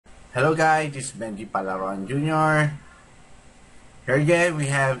Hello guys, this is Benjie Palaroan Jr. Here again,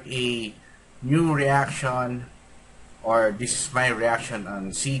 we have a new reaction, or this is my reaction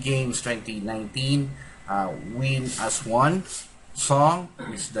on SEAGAMES 2019 Win as One song.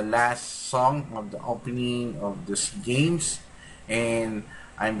 It's the last song of the opening of the SEAGAMES, and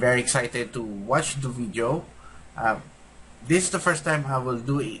I'm very excited to watch the video. This is the first time I will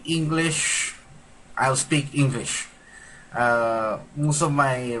do English. I'll speak English. Most of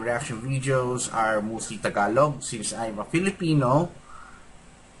my reaction videos are mostly Tagalog since I'm a Filipino,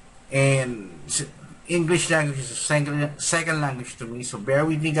 and English language is a second language to me, so bear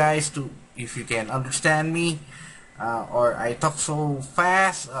with me guys if you can understand me, or I talk so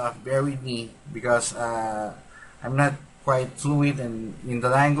fast, bear with me because I'm not quite fluent in the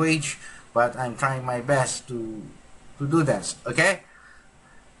language, but I'm trying my best to do this, okay?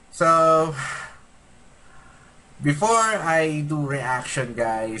 So before I do reaction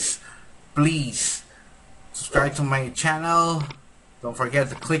guys, please subscribe to my channel. Don't forget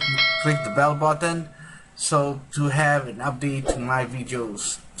to click the bell button so to have an update to my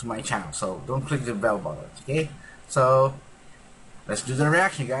videos to my channel. So don't click the bell button, okay? So let's do the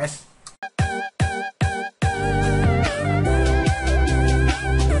reaction guys.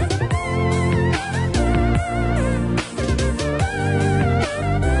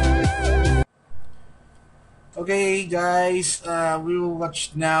 Okay guys, we will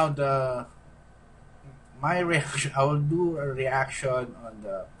watch now my reaction. I will do a reaction on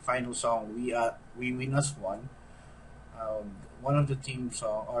the final song We Win as One, one of the theme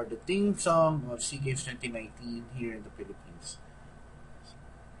song, or the theme song of SEAGAMES 2019 here in the Philippines.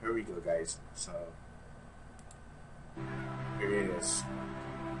 Here we go guys. So here it is.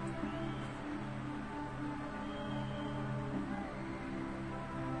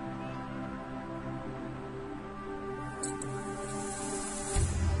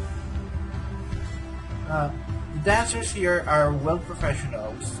 The dancers here are well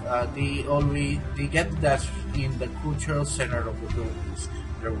professionals. They get the dance in the cultural center of the Philippines.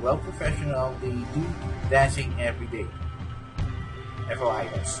 They're well professional. They do dancing every day.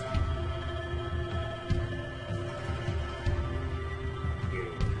 FYI guys. Okay.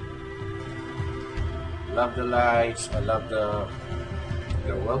 Love the lights. I love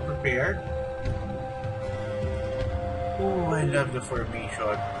they're well prepared. Oh, I love the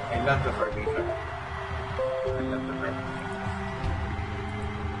formation. I love the formation.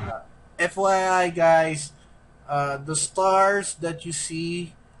 FYI guys, the stars that you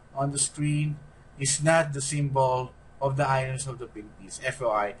see on the screen is not the symbol of the islands of the Philippines.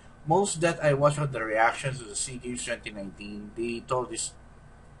 FYI, most that I watched on the reactions to the SEAGAMES 2019, they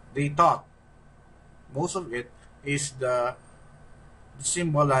thought most of it is the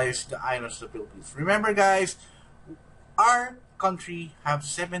symbolize the islands of the Philippines. Remember guys, our country have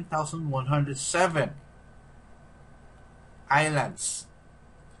 7,107 islands.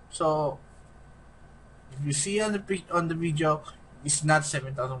 So if you see on the video, it's not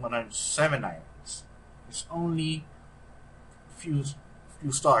 7,107 islands. It's only few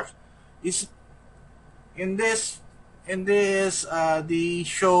stars. It's in this the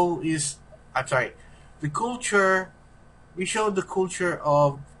show is, I'm sorry, the culture. We show the culture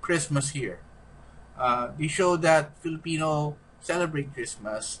of Christmas here. They show that Filipino celebrate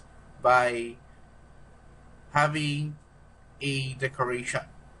Christmas by having a decoration,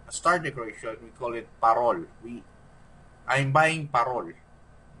 a star decoration. We call it parol. I'm buying parol.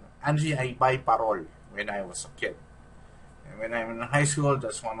 Actually, I buy parol when I was a kid. And when I'm in high school,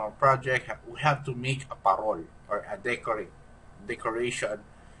 that's one of our projects. We have to make a parol, or a decoration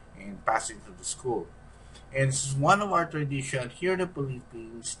and pass it to the school. And it's one of our traditions here in the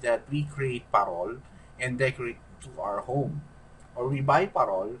Philippines that we create parol and decorate to our home, or we buy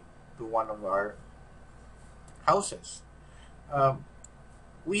parol to one of our houses.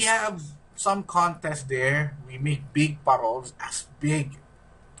 We have some contests there. We make big parols, as big,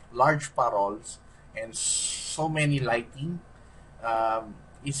 large parols, and so many lighting.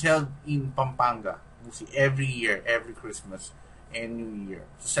 It's held in Pampanga every year, every Christmas and New Year,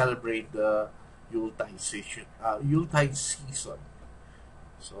 to celebrate the Yuletide season.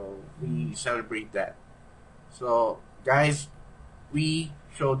 So we celebrate that. So guys, we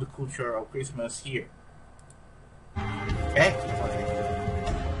show the culture of Christmas here. Okay.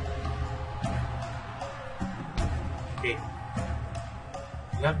 Okay.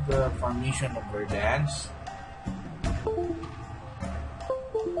 Love the formation of our dance.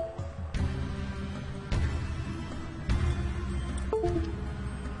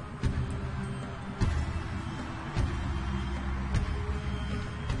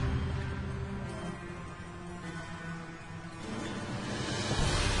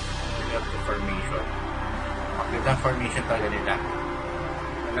 formation. Magandang formation talaga nila.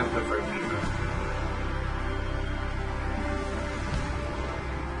 I love the formation.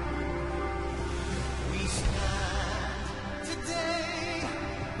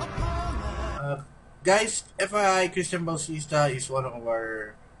 Guys, FYI, Christian Bautista is one of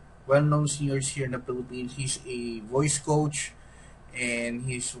our well-known singers here in the Philippines. He's a voice coach, and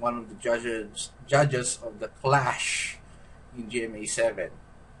he's one of the judges of the Clash in GMA 7.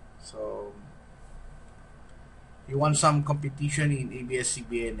 So he won some competition in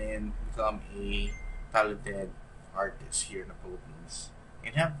ABS-CBN and become a talented artist here in the Philippines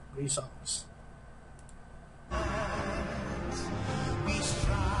and have great songs.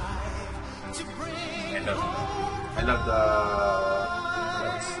 I love the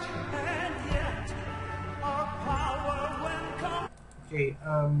okay,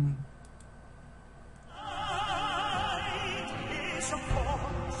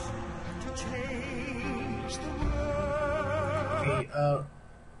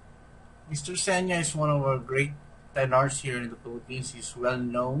 Mr. Senya is one of our great tenors here in the Philippines. He's well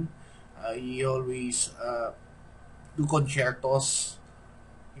known. He always do concertos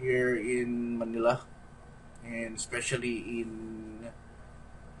here in Manila, and especially in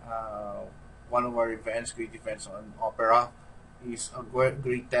one of our events, great events on opera. He's a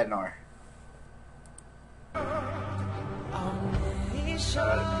great tenor.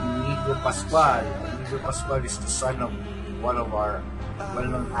 Inigo Pascual. Inigo Pascual is the son of one of our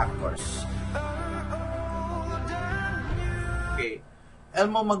well-known actors. Okay,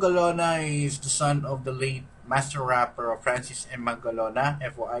 Elmo Magalona is the son of the late master rapper of Francis M. Magalona.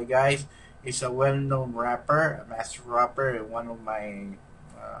 FYI, guys, he's a well-known rapper, a master rapper, and one of my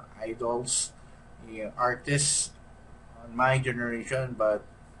idols, artists on my generation, but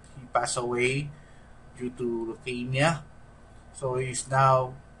he passed away due to leukemia. So he's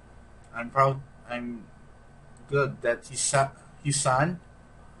now, I'm good that his son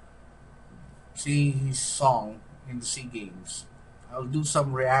singing his song in the SEAGAMES. I'll do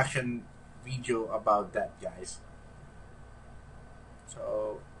some reaction video about that, guys.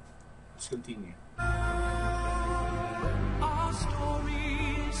 So let's continue. Our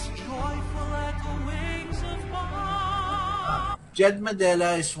story is joyful at the wings of Jed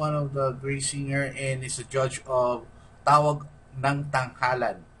Madela is one of the great singer and is a judge of Tawag ng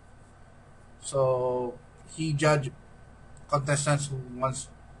Tanghalan. So he judged contestants who wants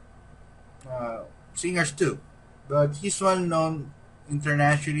singers too, but he's well known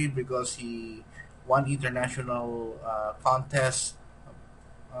internationally because he won international contests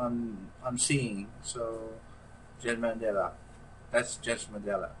on singing. So Jed Mandela, that's Jed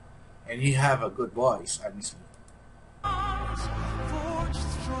Mandela, and he have a good voice, honestly.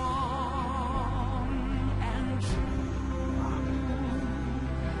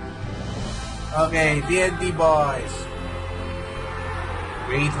 Okay, D&D boys.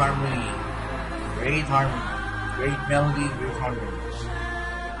 Great harmony, great melody, great harmony.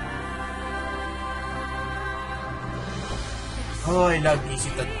 Oh, I love Easy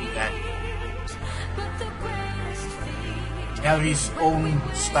Tagpitan. He have his own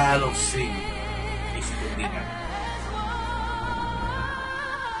style of singing. Easy Tagpitan.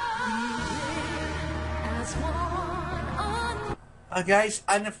 Guys,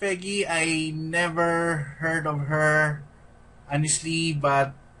 Anna Fegi, I never heard of her, honestly,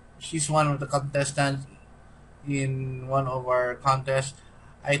 but she's one of the contestants in one of our contests.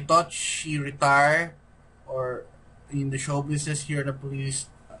 I thought she retired or in the show business here in the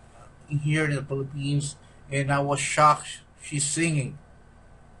Philippines, and I was shocked she's singing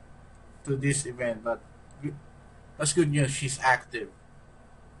to this event. But that's good news. She's active.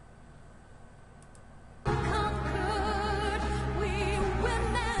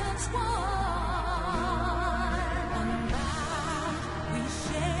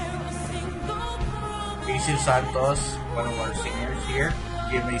 Casey Santos, one of our singers here,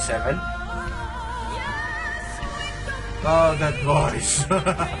 GMA 7. Oh, that voice.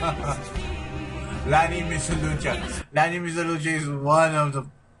 Lani Misalucha. Lani Misalucha is one of the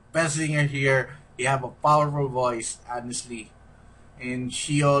best singers here. He have a powerful voice, honestly. And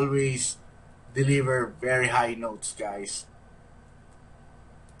she always deliver very high notes, guys.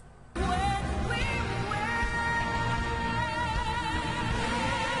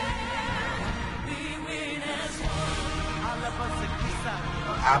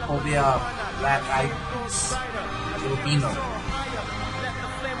 Applebia, Black Eyed Peas, Filipino.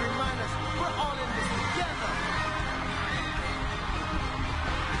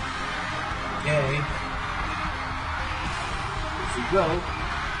 Okay. Here we go.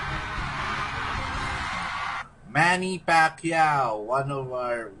 Manny Pacquiao, one of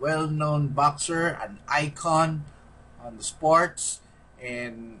our well-known boxer, an icon on the sports,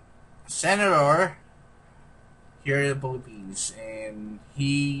 and a senator here in the Philippines, and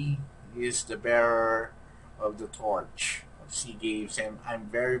he is the bearer of the torch of SEA Games, and I'm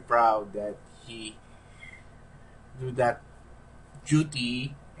very proud that he do that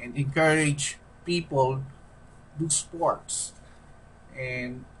duty and encourage people do sports.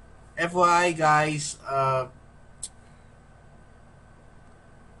 And FYI, guys,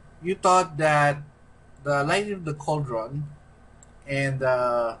 you thought that the lighting of the cauldron and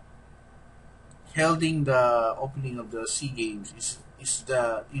holding the opening of the SEA Games is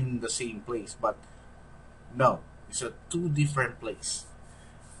the in the same place, but no, it's a two different place.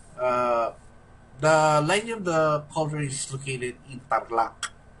 Uh, the lighting of the cauldron is located in Tarlac,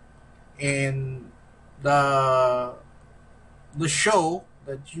 and the the show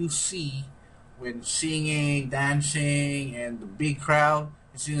that you see when singing, dancing, and the big crowd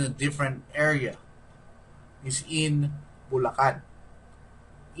is in a different area. It's in Bulacan,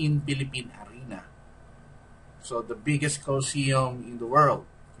 in Philippine Arena. So the biggest coliseum in the world.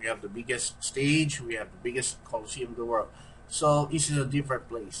 We have the biggest stage. We have the biggest coliseum in the world. So it's in a different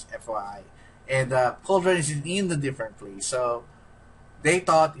place, FYI. And the cauldron is in a different place. So they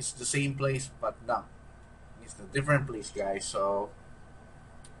thought it's the same place, but no, it's a different place, guys. So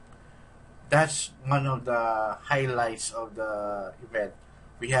that's one of the highlights of the event.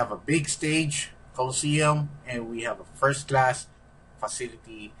 We have a big stage, coliseum, and we have a first-class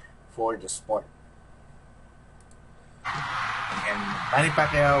facility for the sport. And Manny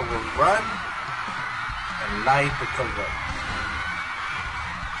Pacquiao will run and light the cauldron.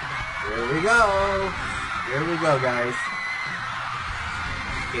 Here we go. Here we go, guys.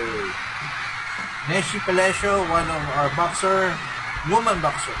 Okay. Benjie Palaroan, one of our woman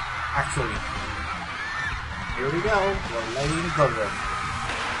boxer, actually. Here we go. We're lighting the cauldron.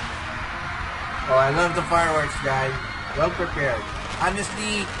 Oh, I love the fireworks, guys. Well prepared.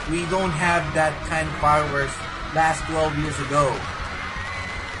 Honestly, we don't have that kind of fireworks last 12 years ago.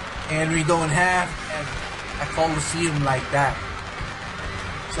 And we don't have a coliseum like that.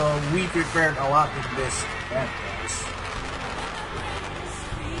 So we prepared a lot in this event, guys.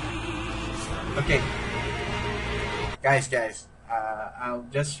 Okay. Guys, I'll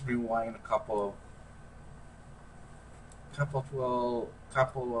just rewind a couple of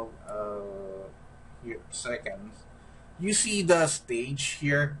here seconds. You see the stage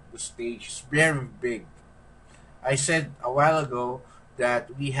here? The stage is very big. I said a while ago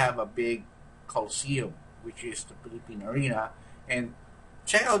that we have a big coliseum, which is the Philippine Arena, and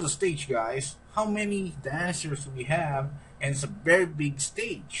check out the stage, guys. How many dancers we have, and it's a very big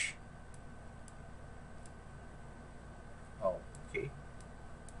stage. Oh, okay.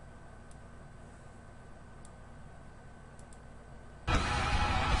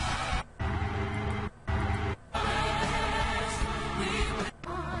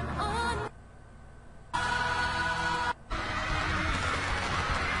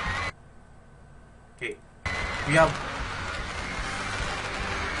 Okay, we have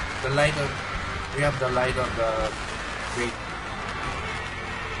the light of the great.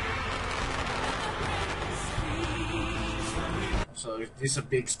 So this is a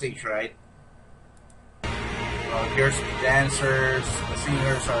big stage, right? Here's the dancers, the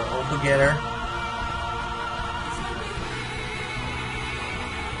singers are all together.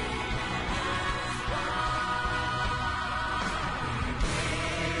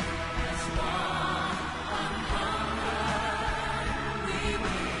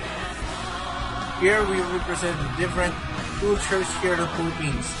 Here we represent the different cultures here in the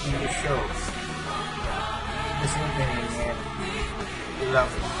Philippines in the show. Listen to me, man. We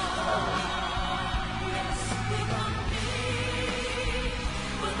love it.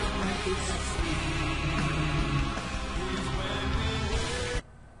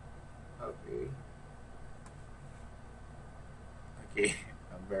 Okay. Okay,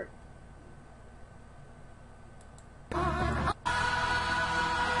 I'm very.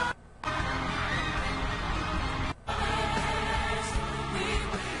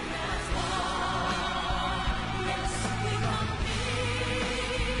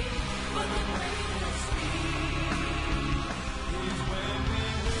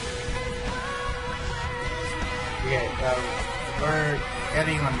 Okay, we're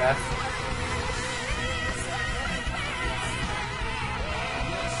getting on that.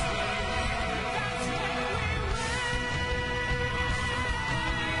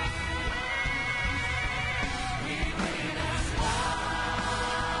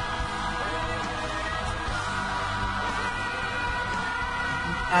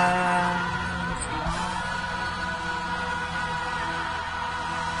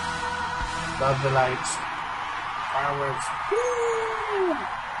 Love the lights. Fireworks. Woo!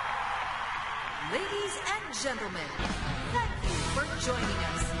 Ladies and gentlemen, thank you for joining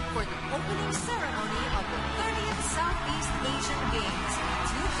us for the opening ceremony of the 30th Southeast Asian Games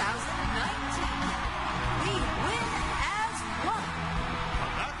 2019. We win as one.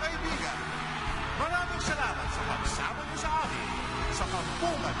 Mga kaibigan, maraming salamat sa pagsama niyo sa amin sa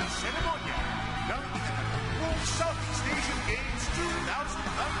kampungan ng seremonya ng ika-30 Southeast Asian Games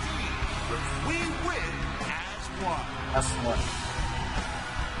 2019. We win as one. As one.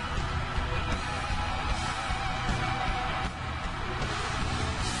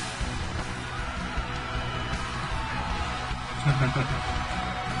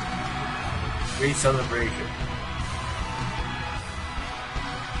 Great celebration.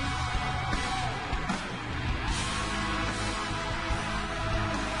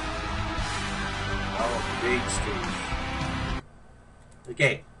 Oh, big stage.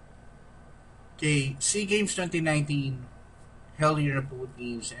 Okay. Okay, SEAGAMES 2019 held here in the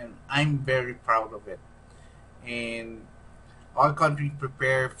Philippines, and I'm very proud of it. And our country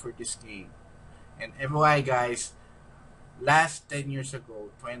prepared for this game. And FYI, guys, last 10 years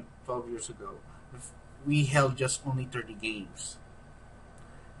ago, 12 years ago, we held just only 30 games.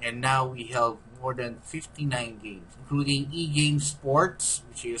 And now we held more than 59 games, including e-game sports,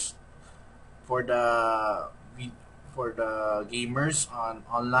 which is for the gamers on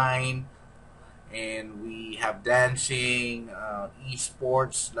online, and we have dancing,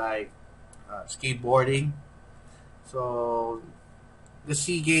 esports like skateboarding. So the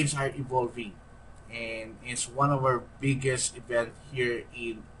SEAGAMES are evolving, and it's one of our biggest events here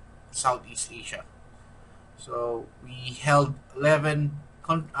in Southeast Asia. So we held 11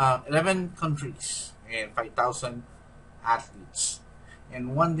 countries and 5,000 athletes.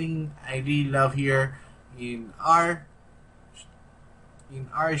 And one thing I really love here in our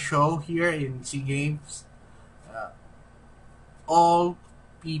show here in SEAGAMES, all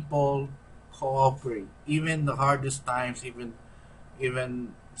people cooperate, even the hardest times, even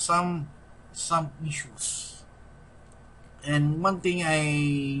some issues. And one thing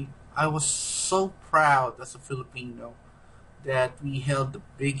I was so proud as a Filipino that we held the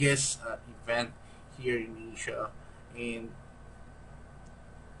biggest event here in Asia, and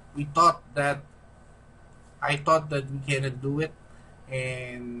I thought that we cannot do it,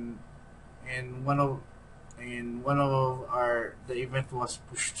 and one of the event was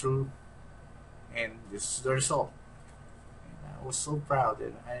pushed through, and this is the result. And I was so proud,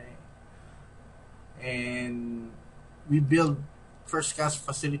 and we built first class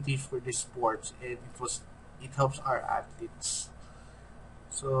facility for this sports, and it helps our athletes.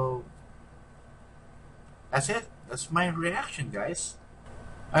 So that's it. That's my reaction, guys.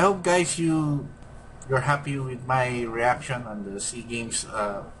 I hope, guys, you're happy with my reaction on the SEAGAMES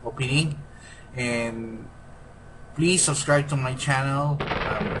opening, and please subscribe to my channel.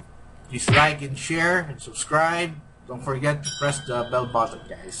 Please like and share and subscribe. Don't forget to press the bell button,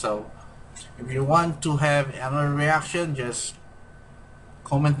 guys. So if you want to have another reaction, just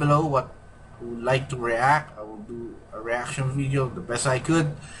comment below what you would like to react. I will do a reaction video the best I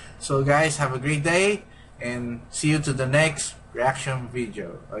could. So guys, have a great day, and see you to the next reaction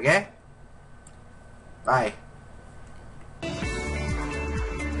video. Okay? Bye.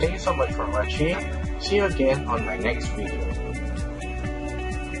 Thank you so much for watching. See you again on my next video.